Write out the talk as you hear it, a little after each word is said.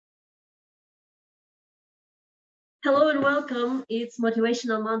Hello and welcome. It's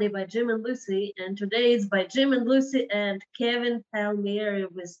Motivational Monday by Jim and Lucy, and today is by Jim and Lucy and Kevin Palmieri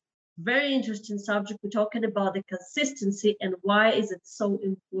with very interesting subject. We're talking about the consistency and why is it so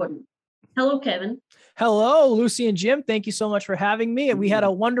important. Hello, Kevin. Hello, Lucy and Jim. Thank you so much for having me. We had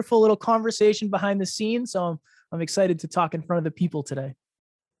a wonderful little conversation behind the scenes, so I'm excited to talk in front of the people today.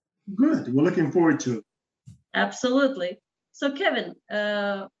 Good. We're looking forward to it. Absolutely. So, Kevin,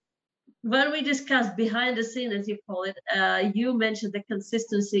 when we discussed behind the scene, as you call it, you mentioned that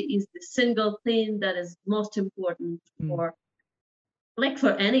consistency is the single thing that is most important for,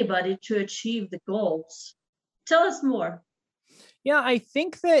 for anybody to achieve the goals. Tell us more. Yeah, I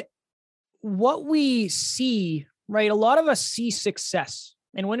think that what we see, right? A lot of us see success.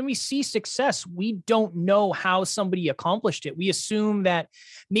 And when we see success, we don't know how somebody accomplished it. We assume that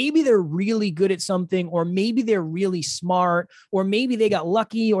maybe they're really good at something, or maybe they're really smart, or maybe they got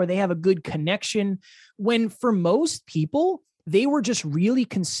lucky, or they have a good connection. When for most people, they were just really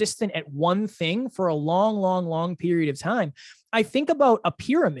consistent at one thing for a long, long, long period of time. I think about a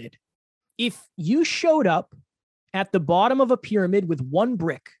pyramid. If you showed up at the bottom of a pyramid with one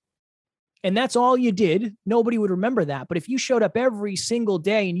brick, and that's all you did, nobody would remember that. But if you showed up every single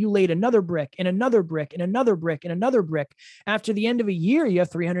day and you laid another brick and another brick and another brick and another brick, after the end of a year, you have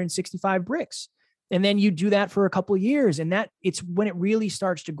 365 bricks. And then you do that for a couple of years, and that it's when it really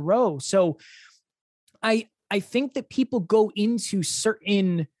starts to grow. So I think that people go into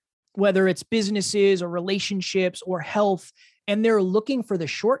certain, whether it's businesses or relationships or health, and they're looking for the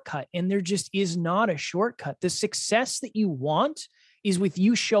shortcut, and there just is not a shortcut. The success that you want is with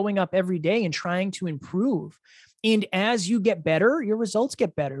you showing up every day and trying to improve. And as you get better, your results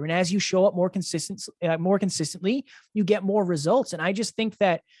get better. And as you show up more consistently, you get more results. And I just think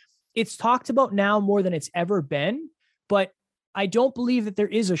that it's talked about now more than it's ever been, but I don't believe that there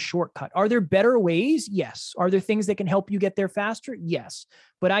is a shortcut. Are there better ways? Yes. Are there things that can help you get there faster? Yes.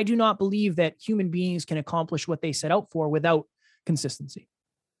 But I do not believe that human beings can accomplish what they set out for without consistency.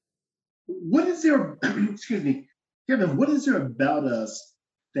 What is there, excuse me, Kevin, what is there about us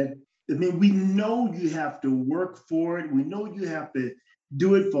that, we know you have to work for it. We know you have to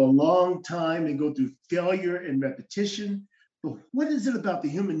do it for a long time and go through failure and repetition. But what is it about the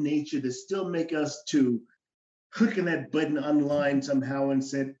human nature that still make us to clicking that button online somehow and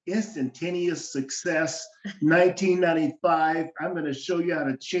said, instantaneous success, 1995, I'm going to show you how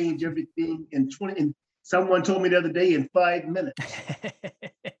to change everything in 20, and someone told me the other day in 5 minutes.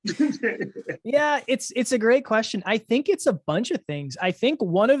 Yeah, it's a great question. I think it's a bunch of things. I think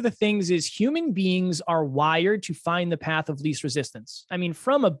one of the things is human beings are wired to find the path of least resistance. I mean,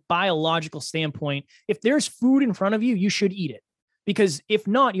 from a biological standpoint, if there's food in front of you, you should eat it. Because if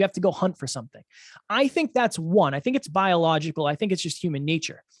not, you have to go hunt for something. I think that's one. I think it's biological. I think it's just human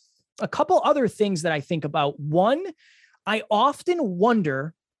nature. A couple other things that I think about. One, I often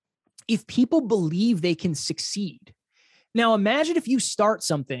wonder if people believe they can succeed. Now, imagine if you start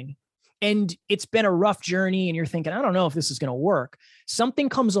something and it's been a rough journey and you're thinking, I don't know if this is going to work. Something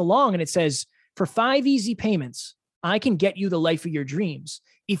comes along and it says, for 5 easy payments, I can get you the life of your dreams.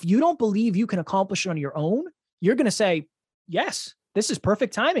 If you don't believe you can accomplish it on your own, you're going to say, yes, this is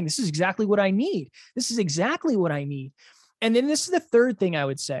perfect timing. This is exactly what I need. This is exactly what I need. And then this is the third thing I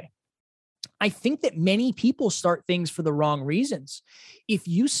would say. I think that many people start things for the wrong reasons. If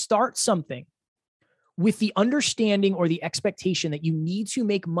you start something with the understanding or the expectation that you need to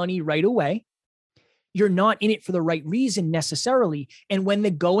make money right away, you're not in it for the right reason necessarily. And when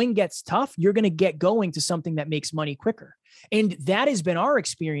the going gets tough, you're going to get going to something that makes money quicker. And that has been our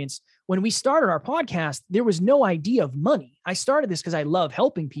experience. When we started our podcast, there was no idea of money. I started this because I love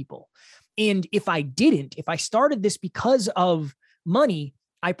helping people. And if I started this because of money,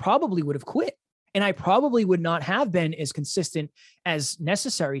 I probably would have quit. And I probably would not have been as consistent as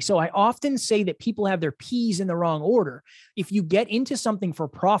necessary. So I often say that people have their P's in the wrong order. If you get into something for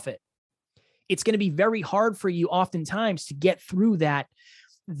profit, it's going to be very hard for you oftentimes to get through that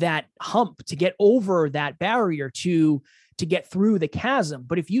hump, to get over that barrier, to get through the chasm.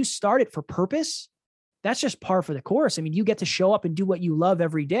 But if you start it for purpose, that's just par for the course. I mean, you get to show up and do what you love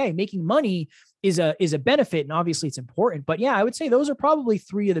every day. Making money is a benefit, and obviously it's important. But yeah, I would say those are probably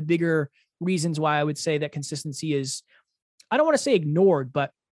three of the bigger reasons why I would say that consistency is, I don't want to say ignored,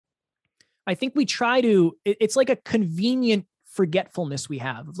 but I think we try to, it's like a convenient forgetfulness we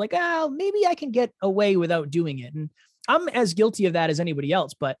have of like, maybe I can get away without doing it. And I'm as guilty of that as anybody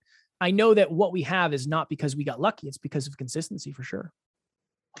else, but I know that what we have is not because we got lucky. It's because of consistency for sure.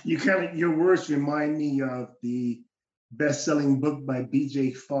 Your words remind me of the best-selling book by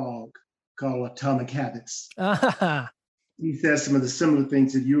BJ Fogg called Atomic Habits. he says some of the similar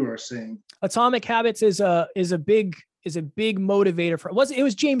things that you are saying. Atomic Habits is a big motivator for it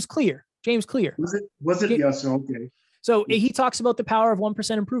was James Clear. Was it? Yes. Okay. So he talks about the power of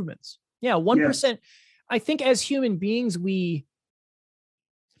 1% improvements. Yeah. 1%. Yes. I think as human beings,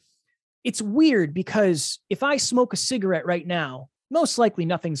 it's weird because if I smoke a cigarette right now, most likely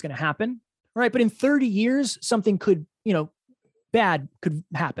nothing's going to happen. Right. But in 30 years, something could, bad could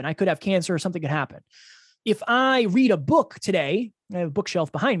happen. I could have cancer or something could happen. If I read a book today, I have a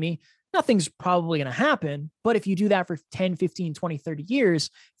bookshelf behind me, nothing's probably going to happen. But if you do that for 10, 15, 20, 30 years,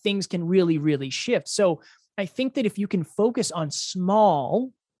 things can really, really shift. So I think that if you can focus on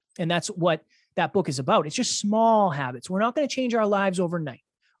small, and that's what that book is about, it's just small habits. We're not going to change our lives overnight.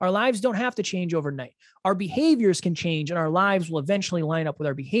 Our lives don't have to change overnight. Our behaviors can change and our lives will eventually line up with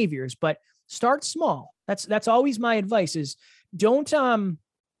our behaviors, but start small. That's always my advice is don't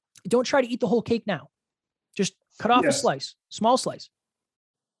try to eat the whole cake now. Just cut off a slice, small slice.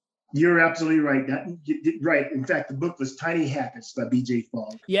 You're absolutely right. Right. In fact, the book was Tiny Habits by B.J.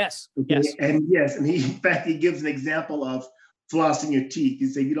 Fogg. Yes. Okay? Yes. And he gives an example of flossing your teeth. He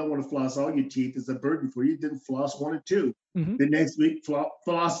said, you don't want to floss all your teeth. It's a burden for you. Then floss 1 or 2. Mm-hmm. The next week,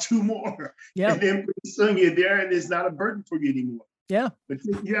 floss 2 more. Yeah. And then pretty soon you're there and it's not a burden for you anymore. Yeah. But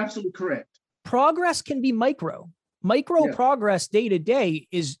you're absolutely correct. Progress can be micro. Progress day to day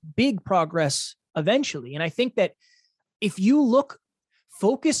is big progress eventually. And I think that if you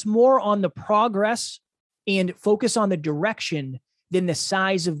focus more on the progress and focus on the direction than the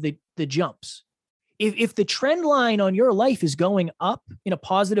size of the jumps. If the trend line on your life is going up in a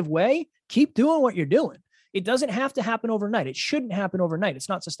positive way, keep doing what you're doing. It doesn't have to happen overnight. It shouldn't happen overnight. It's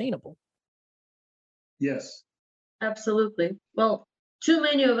not sustainable. Yes. Absolutely. Well, too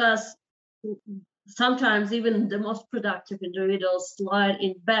many of us, sometimes even the most productive individuals, slide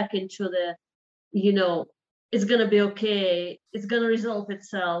back into the, it's going to be okay, it's going to resolve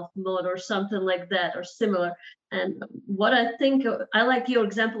itself mode or something like that or similar. And what I think, I like your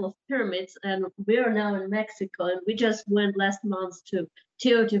example of pyramids, and we are now in Mexico, and we just went last month to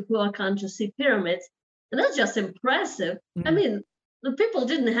Teotihuacan to see pyramids, and that's just impressive. Mm-hmm. I mean, the people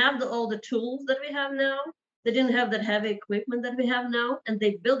didn't have all the tools that we have now. They didn't have that heavy equipment that we have now, and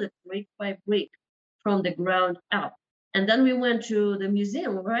they built it brick by brick from the ground up. And then we went to the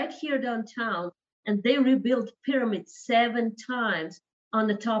museum right here downtown, and they rebuilt pyramids 7 times on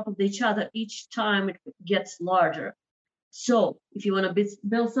the top of each other. Each time it gets larger. So if you want to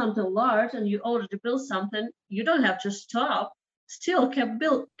build something large and you order to build something, you don't have to stop. Still keep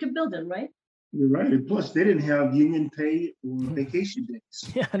building, right? You're right. And plus, they didn't have union pay or vacation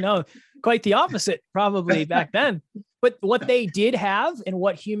days. Yeah, no, quite the opposite probably back then. But what they did have and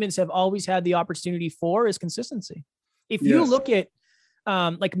what humans have always had the opportunity for is consistency. If you look at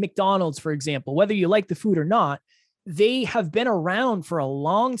like McDonald's, for example, whether you like the food or not, they have been around for a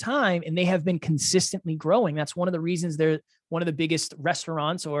long time and they have been consistently growing. That's one of the reasons they're one of the biggest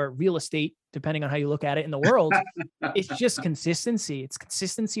restaurants or real estate, depending on how you look at it, in the world. It's just consistency. It's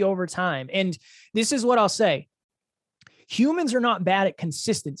consistency over time. And this is what I'll say. Humans are not bad at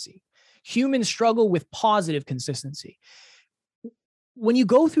consistency. Humans struggle with positive consistency. When you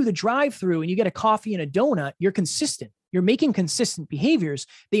go through the drive-through and you get a coffee and a donut, you're consistent. You're making consistent behaviors.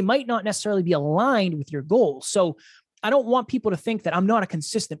 They might not necessarily be aligned with your goals. So I don't want people to think that I'm not a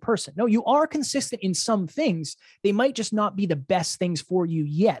consistent person. No, you are consistent in some things. They might just not be the best things for you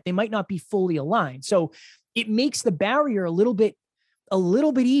yet. They might not be fully aligned. So it makes the barrier a little bit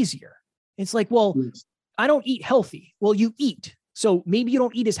easier. It's like, well, I don't eat healthy. Well, you eat. So maybe you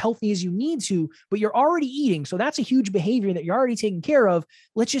don't eat as healthy as you need to, but you're already eating. So that's a huge behavior that you're already taking care of.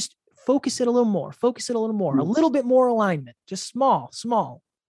 Let's just focus it a little more, a little bit more alignment, just small.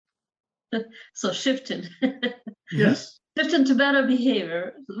 So shifting. Yes. Shifting to better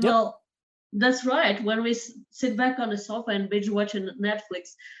behavior. Yep. Well, that's right. When we sit back on the sofa and binge watching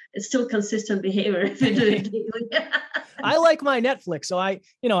Netflix, it's still consistent behavior if you do it daily. I like my Netflix. So I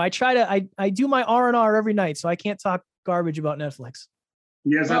do my R&R every night. So I can't talk garbage about Netflix.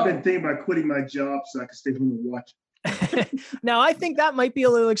 Yes. I've been thinking about quitting my job so I can stay home and watch. Now, I think that might be a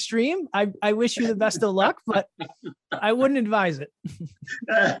little extreme. I wish you the best of luck, but I wouldn't advise it.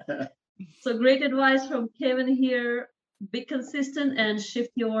 So great advice from Kevin here. Be consistent and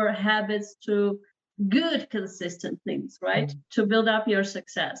shift your habits to good, consistent things, right? Mm-hmm. To build up your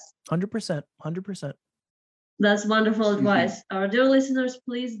success. 100%. That's wonderful advice. Our dear listeners,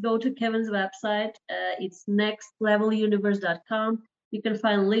 please go to Kevin's website. It's nextleveluniverse.com. You can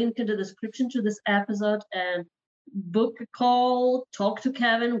find a link in the description to this episode and book a call, talk to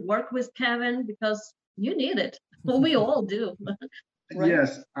Kevin, work with Kevin, because you need it. Well, we all do. Right?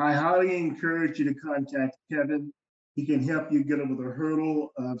 Yes, I highly encourage you to contact Kevin. He can help you get over the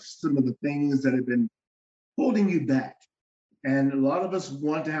hurdle of some of the things that have been holding you back. And a lot of us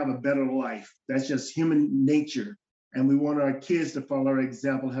want to have a better life. That's just human nature. And we want our kids to follow our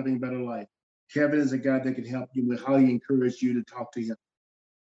example, having a better life. Kevin is a guy that can help you. We highly encourage you to talk to him.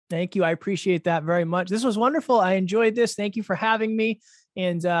 Thank you. I appreciate that very much. This was wonderful. I enjoyed this. Thank you for having me.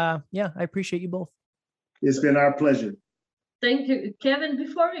 And I appreciate you both. It's been our pleasure. Thank you. Kevin,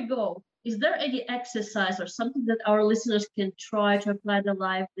 before we go, is there any exercise or something that our listeners can try to apply in their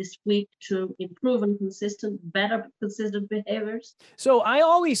life this week to improve on better consistent behaviors? So I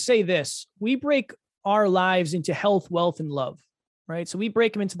always say this, we break our lives into health, wealth, and love, right? So we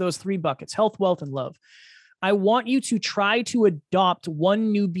break them into those three buckets, health, wealth, and love. I want you to try to adopt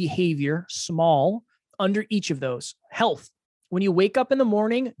one new behavior, small, under each of those. Health. When you wake up in the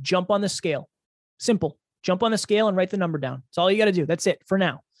morning, jump on the scale. Simple. Jump on the scale and write the number down. That's all you got to do. That's it for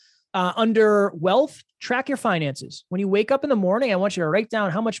now. Under wealth, track your finances. When you wake up in the morning, I want you to write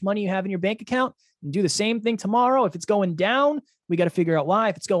down how much money you have in your bank account and do the same thing tomorrow. If it's going down, we got to figure out why.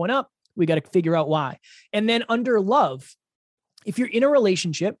 If it's going up, we got to figure out why. And then under love, if you're in a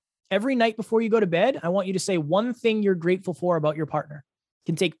relationship, every night before you go to bed, I want you to say one thing you're grateful for about your partner. It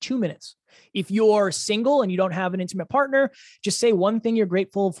can take 2 minutes. If you're single and you don't have an intimate partner, just say one thing you're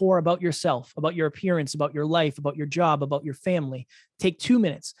grateful for about yourself, about your appearance, about your life, about your job, about your family. Take 2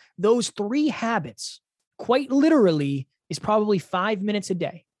 minutes. Those 3 habits, quite literally, is probably 5 minutes a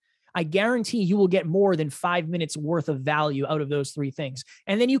day. I guarantee you will get more than 5 minutes worth of value out of those 3 things.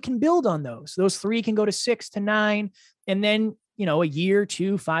 And then you can build on those. Those 3 can go to 6 to 9. And then, a year,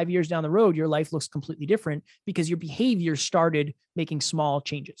 2, 5 years down the road, your life looks completely different because your behavior started making small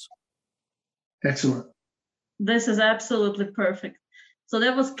changes. Excellent. This is absolutely perfect. So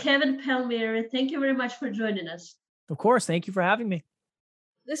that was Kevin Palmieri. Thank you very much for joining us. Of course. Thank you for having me.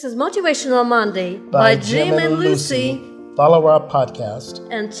 This is Motivational Monday by Jim and Lucy. Follow our podcast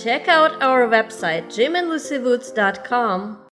And check out our website, jimandlucywoods.com.